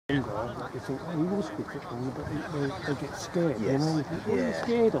You think, oh, he was good football, but they get scared. Yes. You know, what are you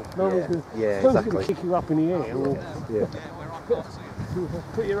scared of? No one's going exactly. to kick you up in the air or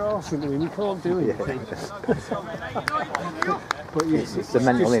put your arse into him. You can't do anything. But it's the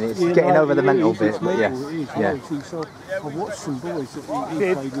mental, innit? It's getting over the mental bit. So I've watched some boys that he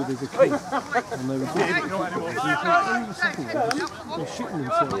played with as a kid, and they were good footballers. They're shitting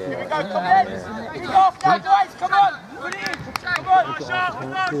themselves. Here we go, come in! Kick off now, guys, come on! Put it in! Come on!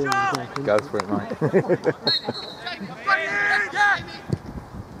 Go for it, mate.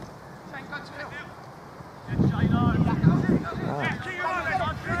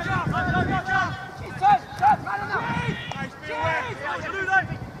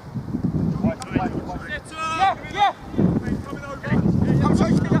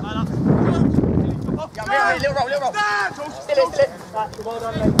 Little roll. Still in. Well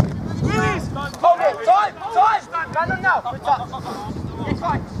done, mate. Hold it, time! Man on now, good touch. It's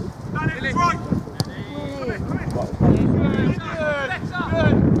fine. It's right.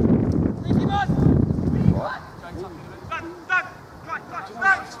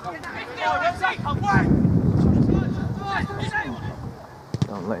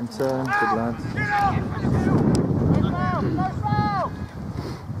 Don't let him turn, good lads.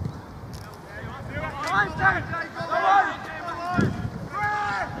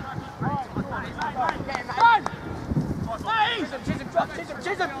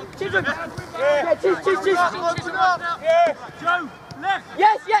 Chisholm. Yeah, Joe, left.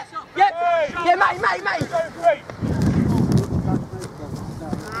 Yes. Yeah, Matty.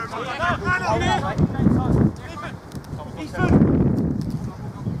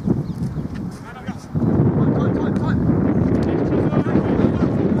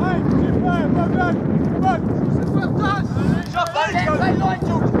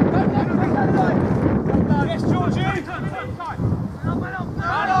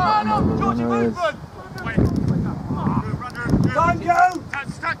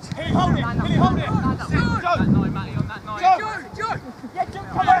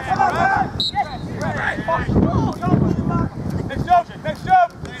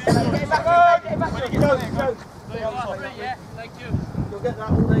 Thank you. You'll get that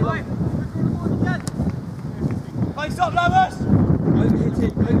all day long. Face up, Lammas! Overhit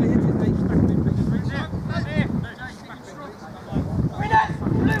it, mate.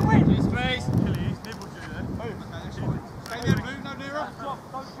 Blue win! Please.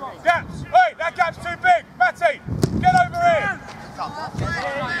 Gaps! Hey, that gap's too big! Matty, get over here!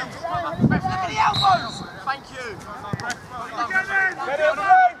 Look at the elbows! Thank you. Get in! Get in,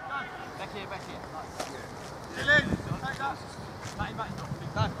 Ray! Back here. Still in. Take that. Matty.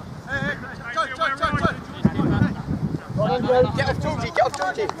 Hey. Go. Get off Georgie.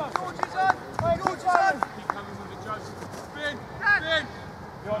 Georgie's on. Spin.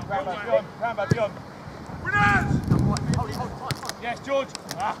 Beyond. Winners! Yes, George.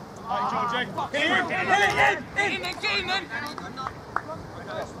 Hey, Georgie. Get in then.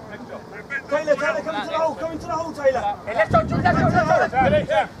 Taylor, come into the hole, Taylor. Hey, let's go, George. Get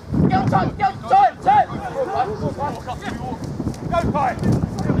on time. Go, Pi.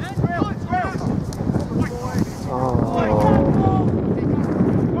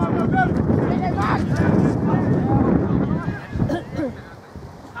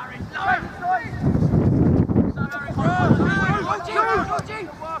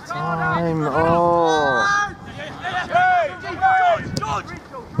 Time. George.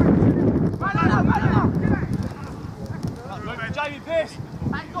 Jamie Pierce.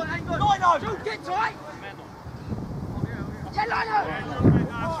 Hang on. Lino. George, get tight. Yeah, Lino.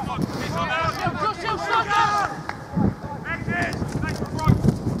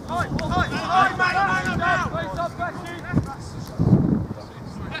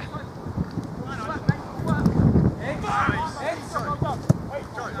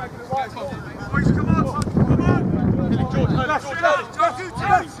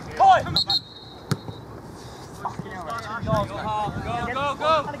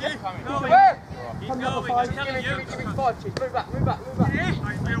 Move back.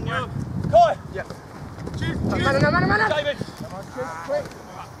 Kai. Yeah. Cheers. Man. David.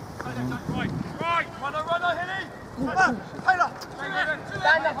 Right. Runner, Hilly. Taylor.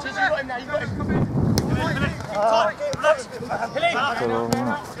 Stand up, Chizzy. You got him now. Hilly.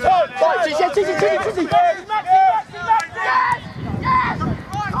 Chizzy. Yes.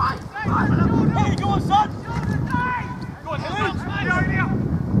 Hilly, go on, son. Go on, Hilly.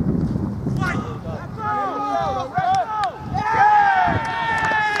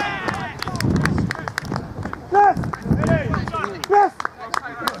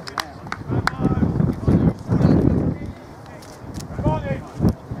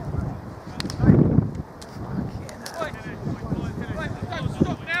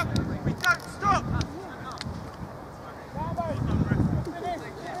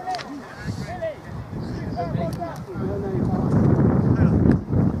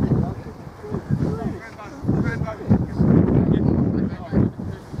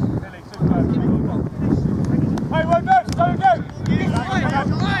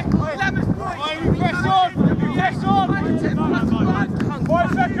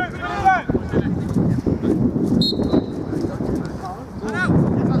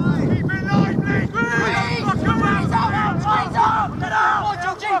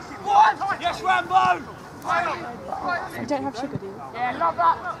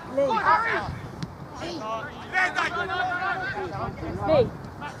 It's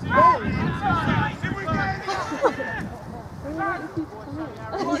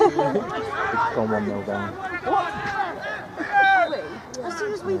gone 1-0 down. As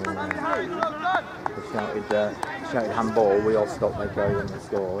soon as we come on the road. They shouted handball, we all stopped, they go and they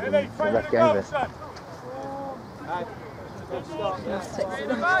scored, and the ref gave it.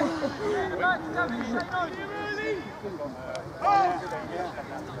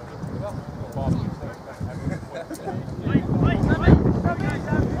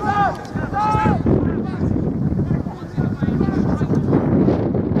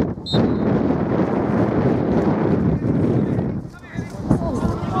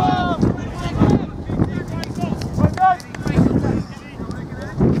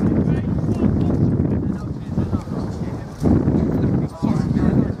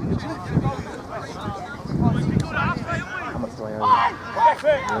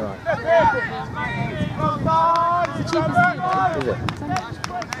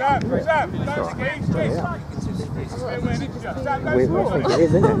 We think it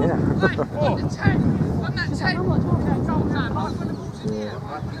is, isn't it? Yeah.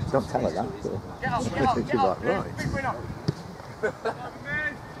 Don't tell her that. She's like, right.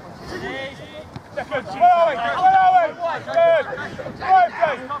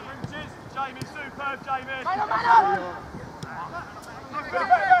 Jamie, superb, Jamie.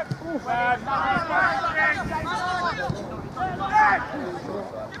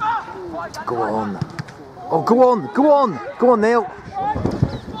 Go on. Oh, go on, go on. Go on, Neil.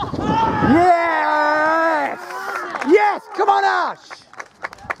 Yes! Yes! Come on, Ash!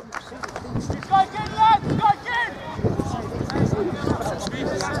 Go again, lads! Go again!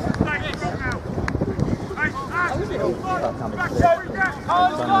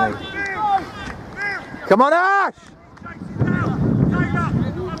 Come on, Ash!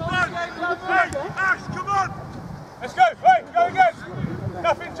 Ash, come on! Let's go! Hey, go again!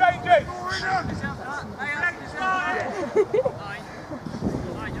 Nothing changes!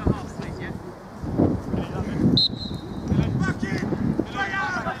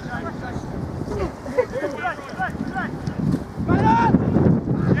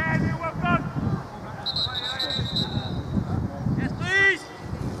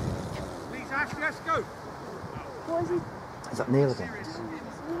 Is that Neil again?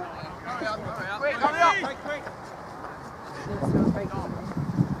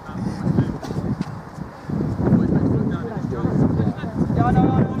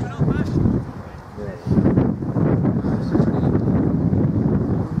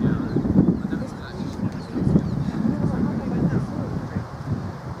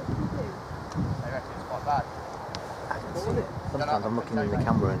 Sometimes I'm looking in the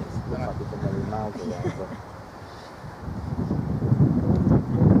camera and it looks like it's a million miles away, but...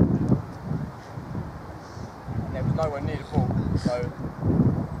 There was nowhere near the ball, so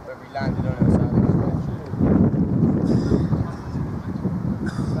when we landed on it,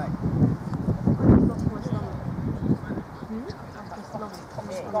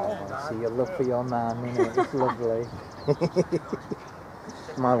 See your love for your man, innit? It's lovely.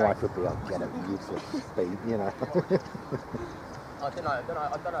 My wife would be like, get it, useless speed, you know. I don't know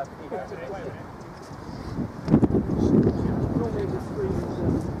if he does it.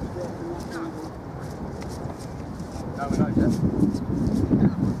 No, we know that.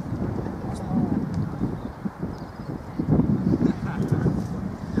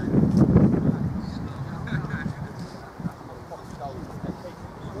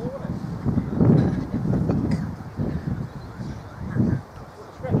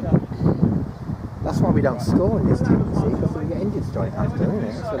 That's why we don't score in this team, you see, because we get injured straight after, isn't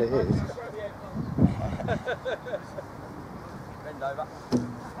it? That's what it is. Bend over.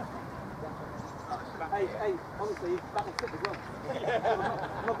 Hey, honestly, he's back on foot as well.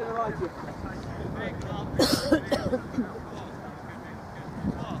 I'm not going to lie to you.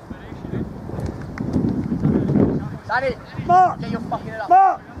 Danny! Mark! Get your fucking it up.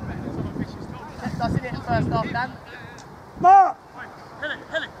 Mark! Kept us in it the first half, Dan. Mark!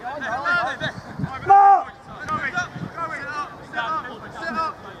 Mark!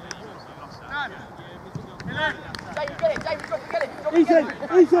 Jamie, get it, Jamie, drop it.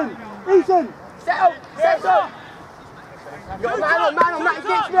 Ethan! Settle! You're man on, Matt,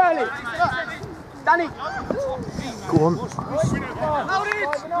 get me early. Danny! Go on. Hold it!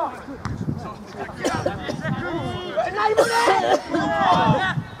 Put a name on it!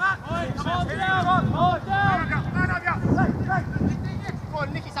 Come on,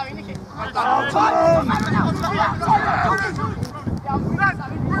 nick it, Sammy, nick it.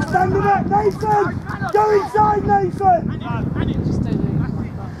 Stand the back, Nathan! Go inside, Nathan!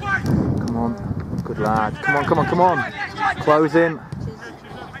 lad. Come on, come on, come on. Close in.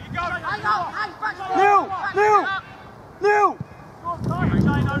 Neil! Neil! Neil!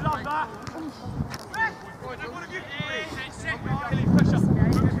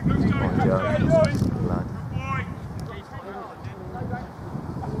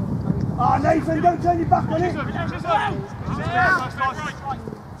 Ah, Nathan, don't turn your back on it.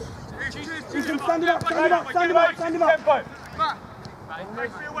 You can stand him up, stand him up, stand him up, stand him up.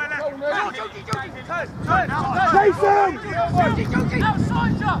 Nathan!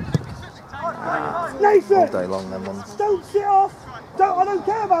 Nathan! All day long, them ones. Don't sit off. I don't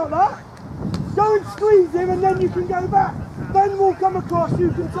care about that. Go and squeeze him and then you can go back. Then we'll come across,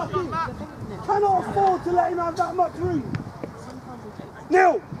 you can tuck in. Cannot afford to let him have that much room.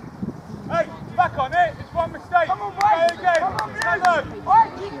 Neil! Hey, back on it. It's one mistake. Come on, boys. Go again. Come on, boys.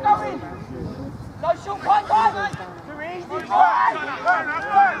 Right, keep going. No short cut, guys. Too easy, boys. Get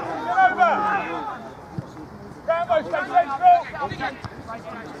over. Rambo, stay central.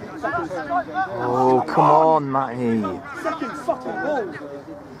 Oh, come on, Matty. Second fucking ball.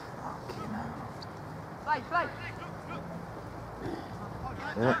 Play.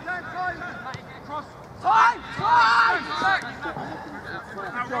 Yeah. Time!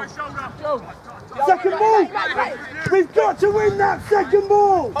 Second ball! We've got to win that second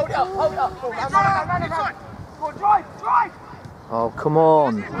ball! Hold up. Go, drive! Oh, come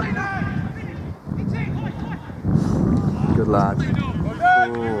on. Good lad.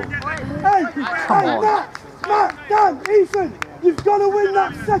 Oh. Hey, Come on. Matt, Dan, Ethan, you've got to win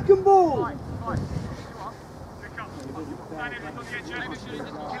that second ball!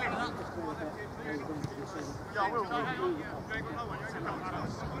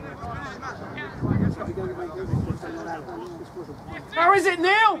 How is it,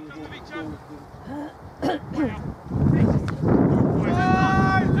 Neil?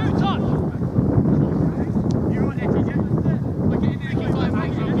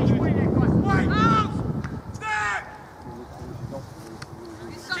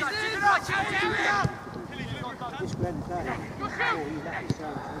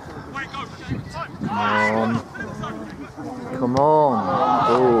 Come on.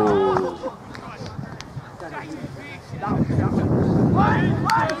 Oh.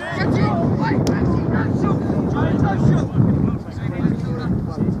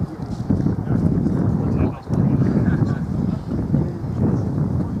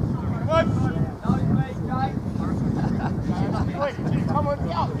 Come on,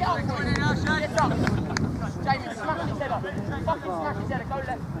 get up. Jamie, smack his head up. Fucking smack his head up, go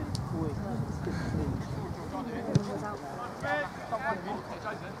left.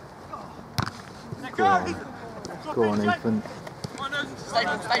 Go on, Ethan.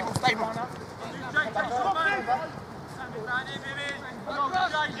 Stable.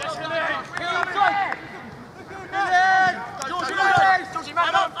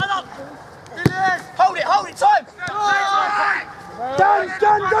 Hold it, time!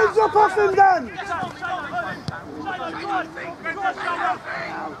 Dan, don't drop off him, Dan!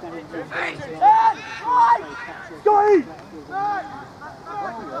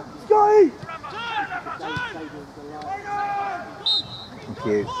 Scotty! Thank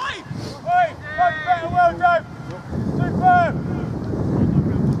you. Well done. Superb.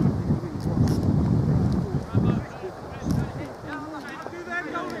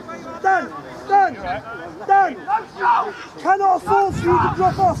 Dan! Cannot afford for you to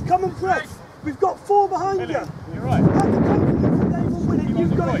drop off. Come and press. We've got 4 behind you. You're right. Have the confidence that they will win it.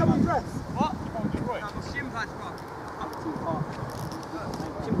 You've got to come and press.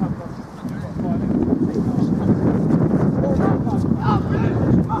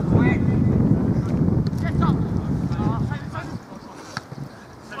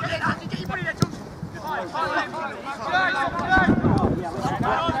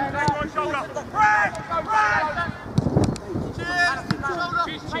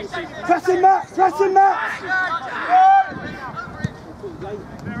 Pressing Matt!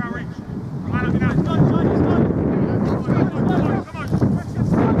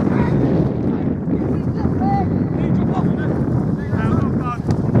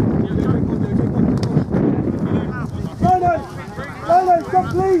 No, stop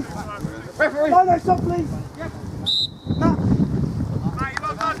please! Referee! No, stop please! Matt! Mate,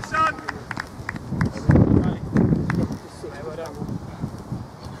 well done, son.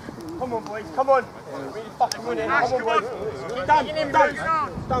 Come on, boys, come on! Really fucking winning. Come on, boys! Dan,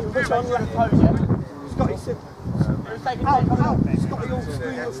 push on left pose, yeah? Scotty, sit. Out. Scotty, all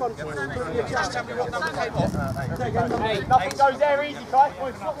screen your front. Nothing goes there easy, Kai.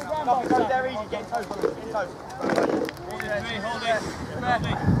 Nothing goes there easy. Get toes. Hold it.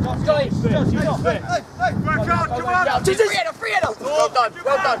 Well done,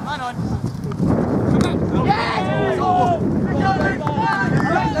 well done.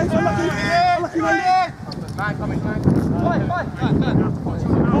 Man coming, man.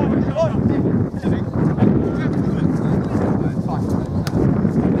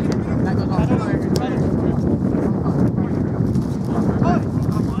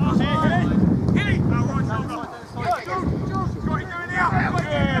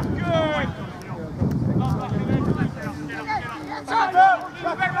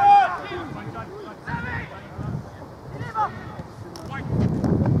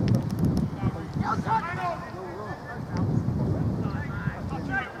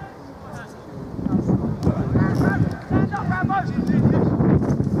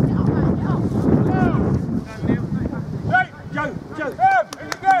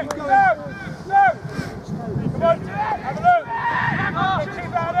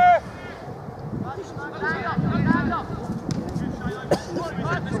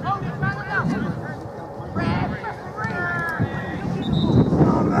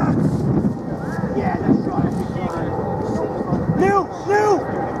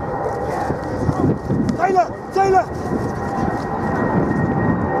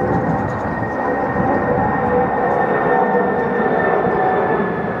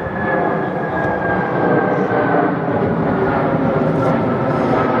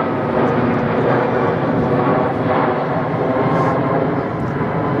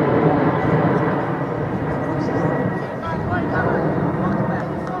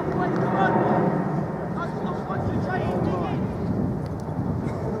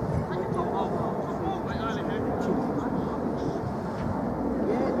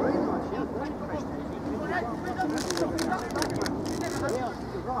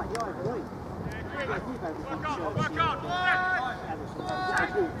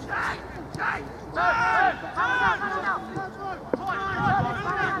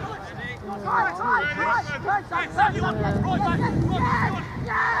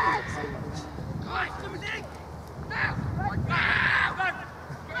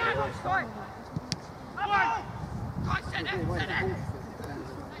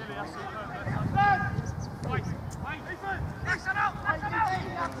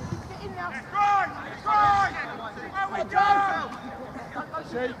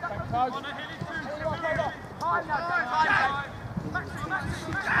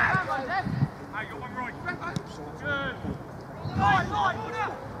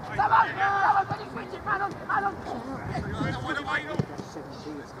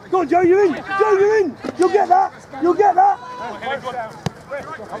 Go on, Joe, you're in! Joe, you're in! You'll get that! You'll get that!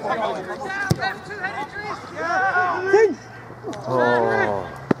 In! Oh.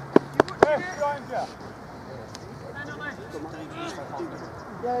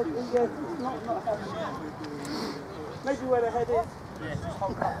 Yeah, not maybe where the head is.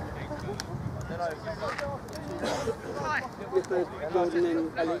 With the golden and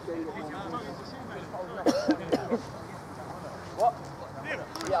elite. What?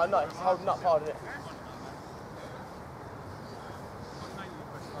 Yeah, I know, he's holding up hard, isn't it?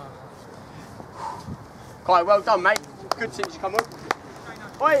 Quite well done, mate. Good since you come on.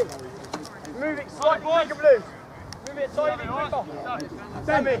 Oi! Move it slightly quicker, Blue. Move it slightly quicker.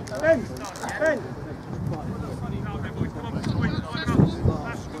 Ben!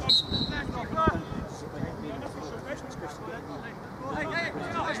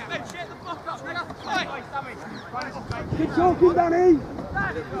 Keep talking, Danny!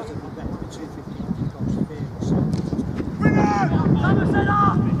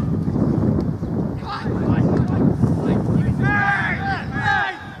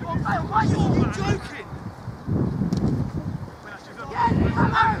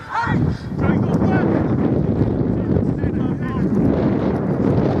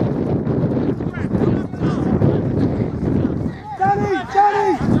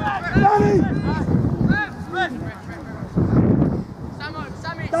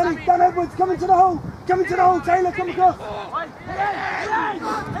 Dan Edwards, coming to the hole! Coming to the hole, Taylor, come across!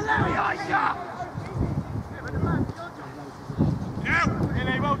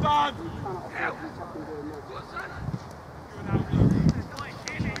 Billy, well done!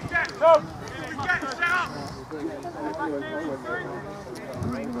 Get set up!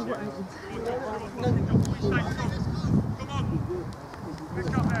 Come on!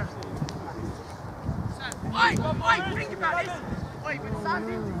 Pick up there! Wait, think about this!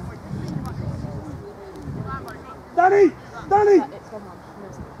 Danny! It's gone on.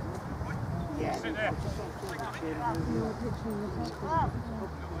 Yes! Sit there.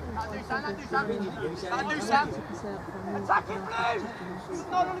 That'll do, Sam. Attacking blue! He's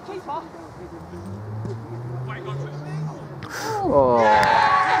not on the keeper.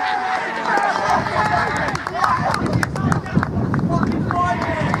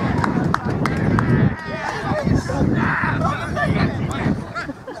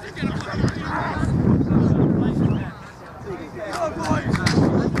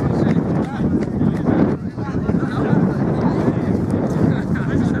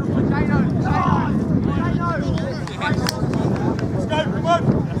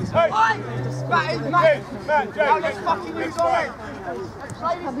 Now let's fucking use our head.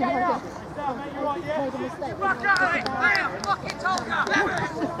 Fucking told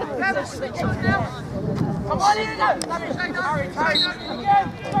you! Never switch on now! Come on in now! On it!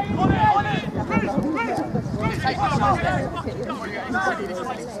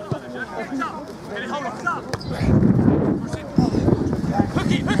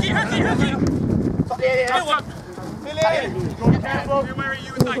 Hooky! Careful! Where are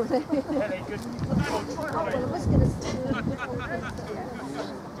you with that?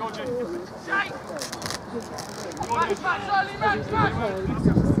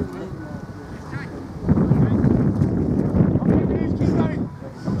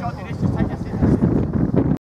 John, did this just take